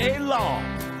 all day long.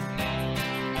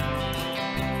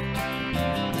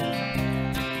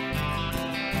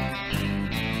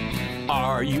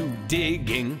 Are you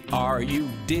digging? Are you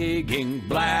digging?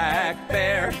 Black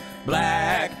bear,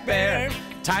 black bear.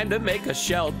 Time to make a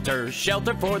shelter,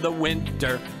 shelter for the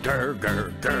winter. Grr,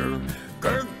 grr, grr,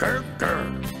 grr, grr,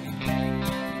 grr.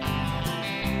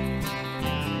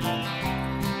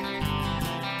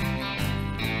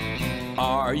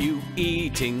 Are you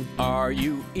eating? Are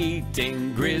you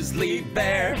eating? Grizzly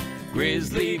bear,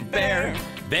 grizzly bear.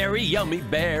 Very yummy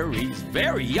berries,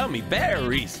 very yummy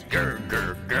berries. Grr,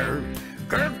 grr, grr,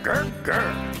 grr, grr,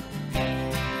 grr.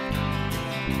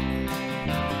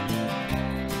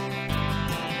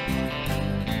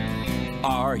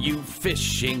 Are you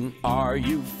fishing? Are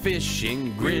you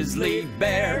fishing? Grizzly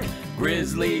bear,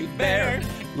 grizzly bear.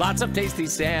 Lots of tasty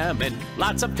salmon,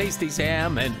 lots of tasty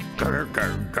salmon. Grr,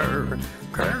 grr, grr,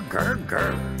 grr, grr,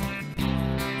 grr.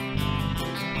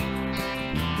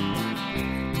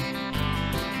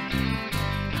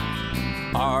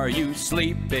 Are you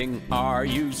sleeping? Are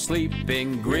you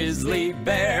sleeping? Grizzly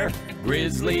bear,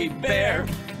 grizzly bear.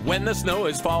 When the snow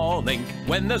is falling,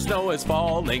 when the snow is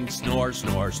falling, snore,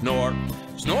 snore, snore,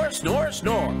 snore, snore,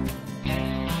 snore.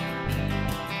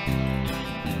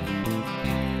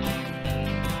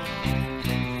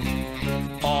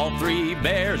 All three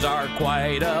bears are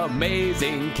quite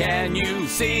amazing. Can you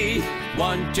see?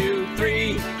 1, 2,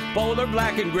 3. Polar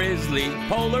black and grizzly,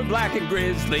 polar black and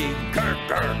grizzly. Grr,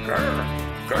 grr, grr,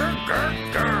 grr, grr,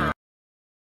 grr.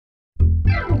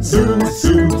 Zoo,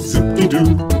 zoo,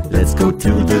 zoop-de-doo, let's go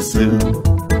to the zoo.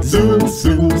 Zoo,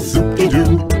 zoo,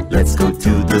 zoop-de-doo, let's go to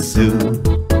the zoo.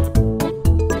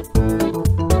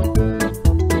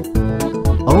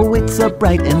 Oh, it's a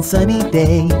bright and sunny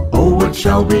day. Oh, what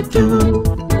shall we do?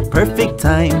 Perfect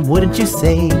time, wouldn't you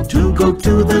say, to go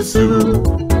to the zoo?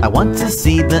 I want to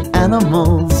see the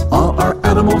animals, all our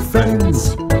animal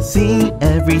friends. See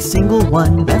every single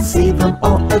one and see them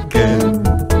all again.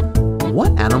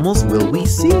 What animals will we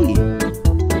see?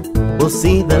 We'll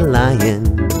see the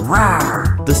lion,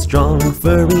 roar! The strong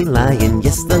furry lion,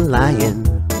 yes, the lion,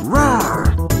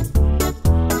 roar!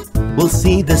 We'll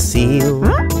see the seal,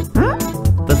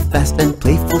 the fast and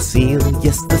playful seal,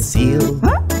 yes, the seal.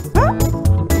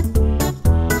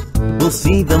 We'll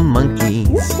see the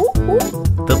monkeys,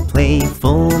 the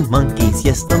playful monkeys,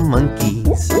 yes, the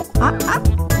monkeys.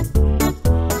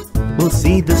 We'll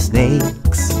see the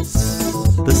snakes,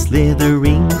 the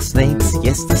slithering snakes,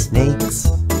 yes, the snakes.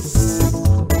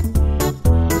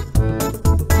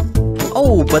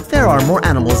 Oh, but there are more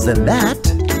animals than that.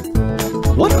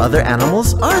 What other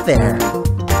animals are there?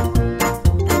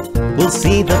 We'll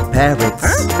see the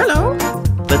parrots. Hello.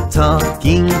 The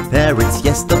talking parrots,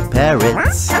 yes, the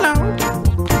parrots. Hello.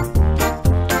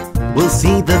 We'll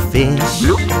see the fish.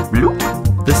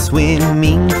 The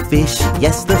swimming fish,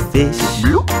 yes, the fish.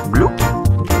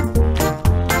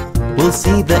 We'll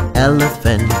see the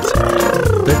elephant.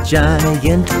 The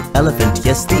giant elephant,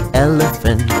 yes, the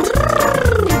elephant.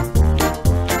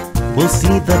 We'll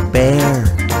see the bear.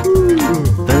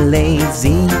 The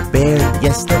lazy bear,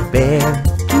 yes, the bear.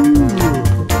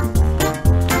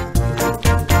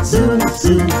 Zoo,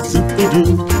 zoo,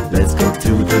 zoop-de-doo, let's go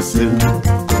to the zoo.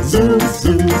 Zoo,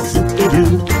 zoo,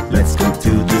 zoop-de-doo, let's go to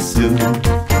the zoo.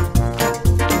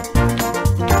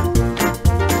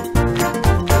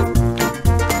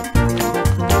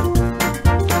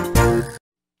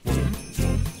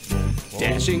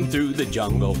 Dashing through the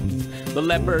jungle, the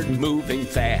leopard moving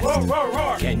fast. Roar, roar,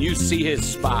 roar. Can you see his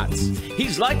spots?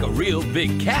 He's like a real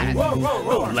big cat. Roar, roar,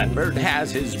 roar. The leopard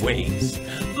has his ways,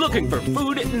 looking for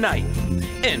food at night.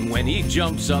 And when he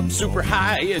jumps up super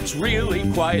high, it's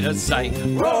really quite a sight.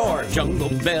 Roar, jungle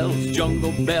bells,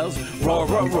 roar,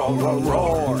 roar, roar, roar,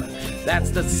 roar. That's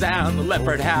the sound the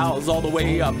leopard howls all the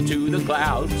way up to the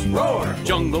clouds. Roar,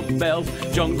 jungle bells,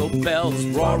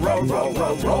 roar, roar, roar,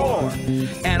 roar, roar.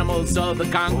 Animals of the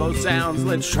Congo sounds,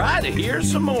 let's try to hear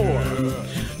some more.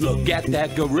 Look at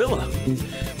that gorilla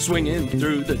swinging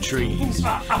through the trees,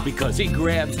 because he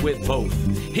grabs with both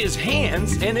his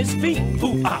hands and his feet.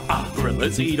 Ooh, ah, ah,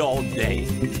 gorillas eat all day,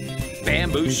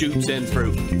 bamboo shoots and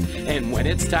fruit. And when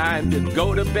it's time to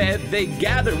go to bed, they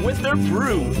gather with their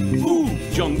brood. Ooh,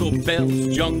 jungle bells,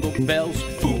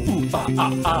 ooh, ooh, ah,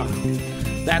 ah, ah.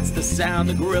 That's the sound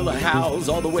the gorilla howls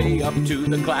all the way up to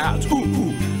the clouds. Ooh,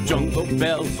 ooh, jungle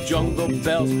bells, ooh,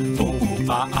 ooh,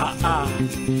 ah, ah, ah.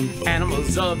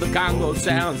 Animals of the Congo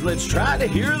sounds, let's try to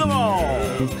hear them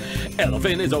all.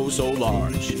 Elephant is oh so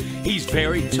large, he's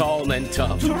very tall and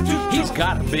tough. He's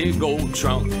got a big old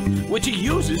trunk, which he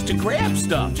uses to grab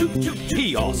stuff.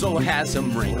 He also has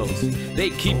some wrinkles, they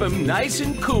keep him nice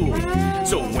and cool.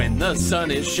 So when the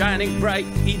sun is shining bright,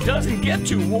 he doesn't get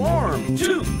too warm.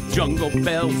 Toot, jungle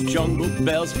bells,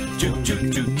 toot,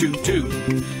 toot, toot, toot,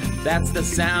 toot. That's the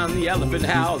sound the elephant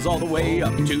howls all the way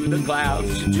up to the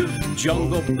clouds.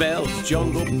 Jungle bells,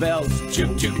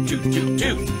 toot, toot, toot, toot,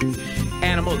 toot.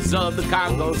 Animals of the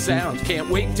Congo sounds, can't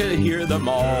wait to hear them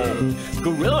all.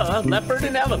 Gorilla, leopard,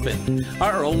 and elephant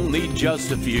are only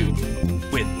just a few.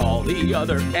 With all the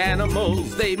other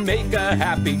animals, they make a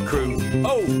happy crew.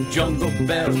 Oh, jungle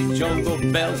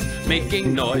bells,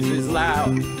 making noises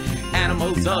loud.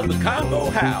 Animals of the Congo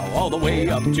howl all the way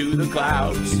up to the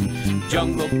clouds.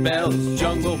 Jungle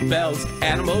bells,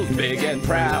 animals big and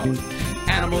proud.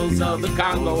 Animals of the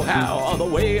Congo howl all the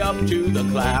way up to the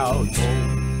clouds.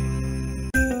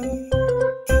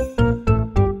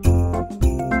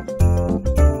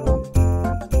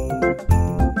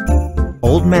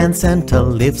 Old Man Santa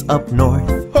lives up north.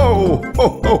 Ho,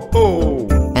 ho, ho, ho!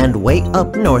 And way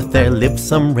up north there lives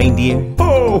some reindeer.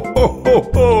 Ho, ho,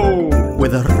 ho, ho!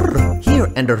 With a rrr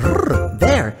here and a rrr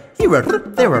there, here a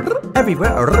there a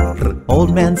everywhere a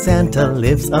Old Man Santa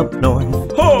lives up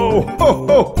north. Ho, ho,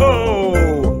 ho, ho!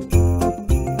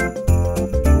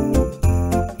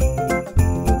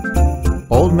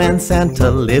 Old Man Santa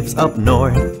lives up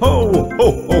north. Ho,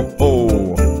 ho, ho,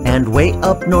 ho! And way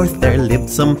up north there lived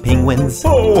some penguins.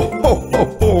 Ho, ho, ho,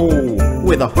 ho!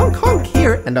 With a honk honk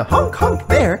here and a honk honk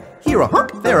there. Here a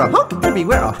honk, there a honk,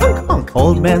 everywhere a honk honk.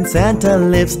 Old Man Santa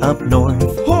lives up north.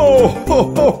 Ho,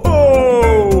 ho, ho, ho!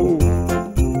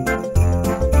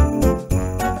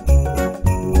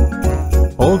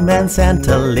 Old Man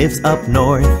Santa lives up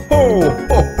north. Ho,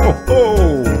 ho, ho,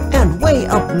 ho! And way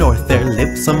up north there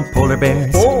lived some polar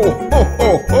bears. Ho, ho,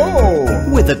 ho, ho!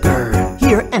 With a grr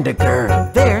here and a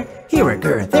grr there. Here a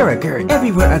grr, there a grr,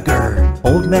 everywhere a grr.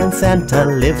 Old Man Santa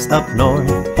lives up north.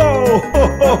 Ho, ho,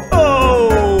 ho, ho!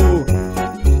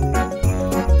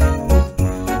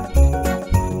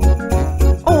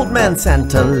 Old Man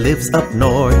Santa lives up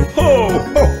north. Ho,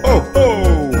 ho, ho,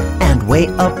 ho! And way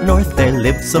up north there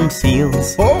lived some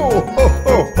seals. Ho, ho,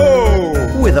 ho,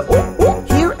 ho! With a ooh ooh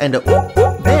here and a ooh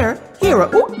ooh there. Here a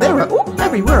ooh, there a ooh,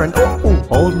 everywhere an ooh ooh.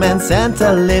 Old Man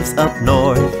Santa lives up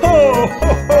north. Ho,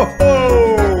 ho, ho, ho!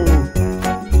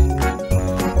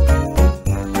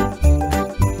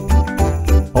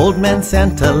 Old Man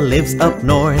Santa lives up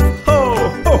north. Ho,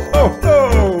 ho, ho,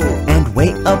 ho! And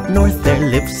way up north there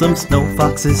live some snow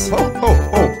foxes. Ho, ho,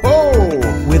 ho,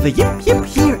 ho! With a yip yip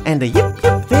here and a yip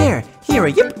yip there. Here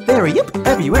a yip, there a yip,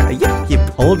 everywhere a yip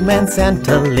yip. Old Man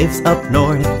Santa lives up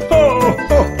north. Ho,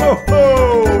 ho, ho, ho!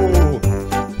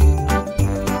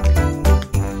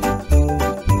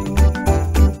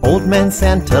 Old Man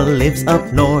Santa lives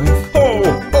up north. Ho,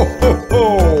 ho, ho,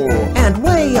 ho! And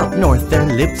way up north there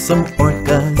live some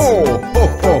orcas. Ho, ho,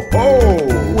 ho,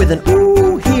 ho! With an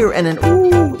ooh here and an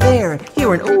ooh there.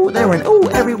 Here an ooh, there an ooh,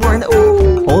 everywhere an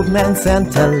ooh. Old Man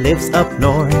Santa lives up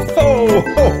north. Ho,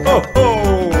 ho, ho,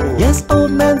 ho! Yes,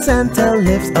 Old Man Santa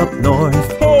lives up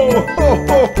north. Ho, ho,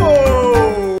 ho,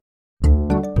 ho!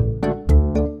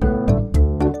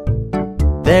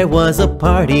 There was a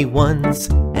party once,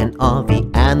 and all the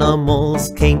animals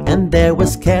came, and there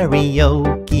was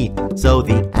karaoke. So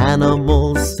the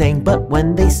animals sang, but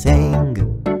when they sang,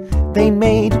 they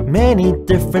made many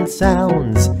different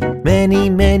sounds. Many,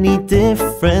 many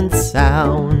different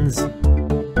sounds.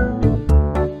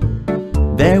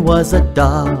 There was a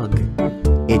dog.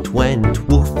 It went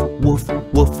woof, woof,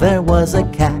 woof. There was a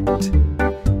cat.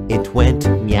 It went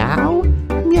meow,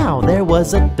 meow. There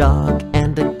was a dog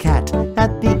and a cat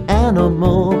at the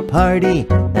animal party,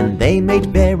 and they made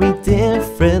very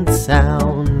different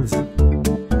sounds.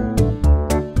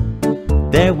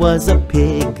 There was a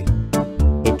pig.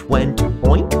 It went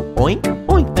oink, oink,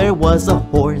 oink. There was a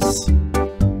horse.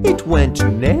 It went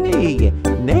neigh,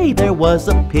 neigh. There was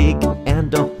a pig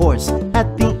and a horse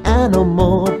at the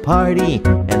animal party,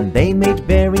 and they made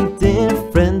very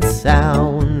different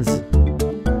sounds.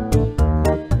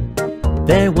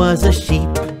 There was a sheep.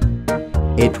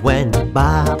 It went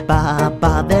ba, ba,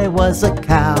 ba. There was a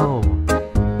cow.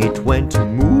 It went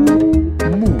moo,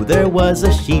 moo. There was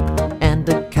a sheep and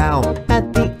a cow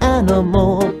at the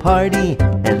animal party,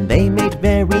 and they made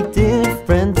very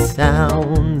different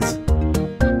sounds.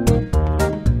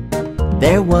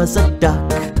 There was a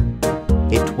duck.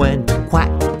 It went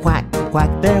quack, quack, quack.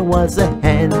 There was a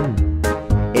hen.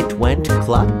 It went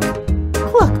cluck,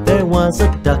 cluck. There was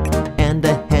a duck and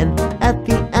a hen at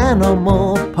the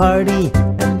animal party,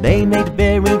 and they made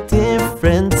very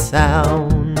different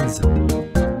sounds.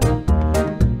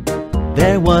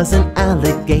 There was an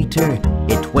alligator.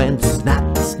 It went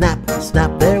snap, snap,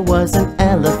 snap. There was an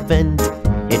elephant.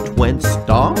 It went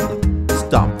stomp,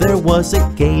 stomp. There was a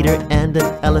gator and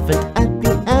an elephant at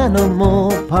the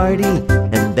animal party,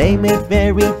 and they made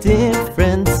very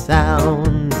different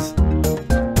sounds.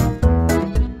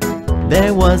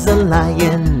 There was a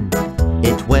lion.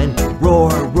 It went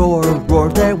roar, roar, roar.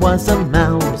 There was a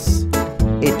mouse.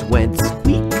 It went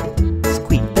squeak,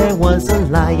 squeak. There was a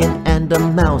lion and a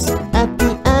mouse at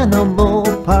the animal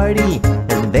party,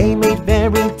 and they made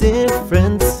very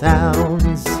different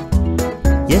sounds.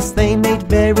 Yes, they made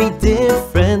very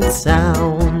different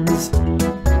sounds.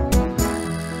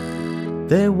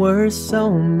 There were so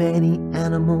many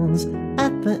animals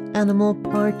at the animal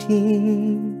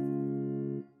party,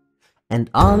 and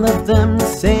all of them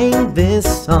sang this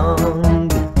song.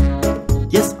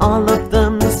 Yes, all of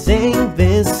them sang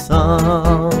this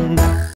song.